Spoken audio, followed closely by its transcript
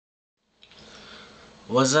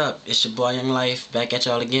What's up? It's your boy Young Life back at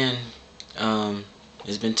y'all again.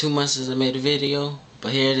 It's been 2 months since I made a video,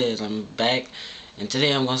 but here it is. I'm back, and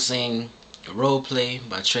today I'm gonna sing a role play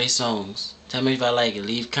by Trey Songs. Tell me if I like it.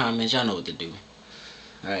 Leave comments. Y'all know what to do.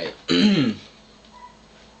 All right.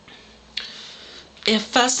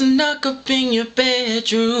 If I snuck up in your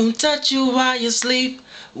bedroom, touch you while you sleep,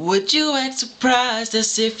 would you act surprised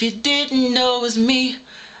as if you didn't know it was me?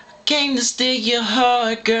 Came to steal your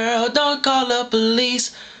heart, girl, don't call the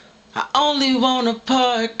police. I only want a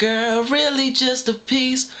part, girl, really just a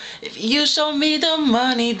piece. If you show me the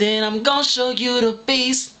money, then I'm gonna show you the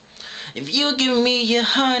beast. If you give me your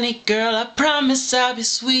honey, girl, I promise I'll be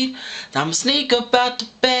sweet. I'ma sneak up out the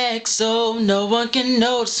back so no one can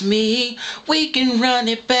notice me. We can run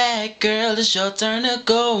it back, girl, it's your turn to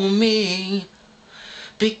go with me.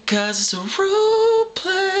 Because it's a role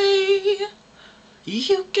play.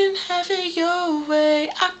 You can have it your way,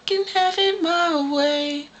 I can have it my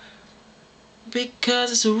way.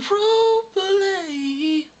 Because it's a role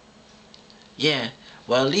play. Yeah,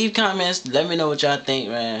 well, leave comments, let me know what y'all think,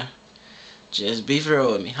 man. Just be for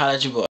real with me. Holla at your boy.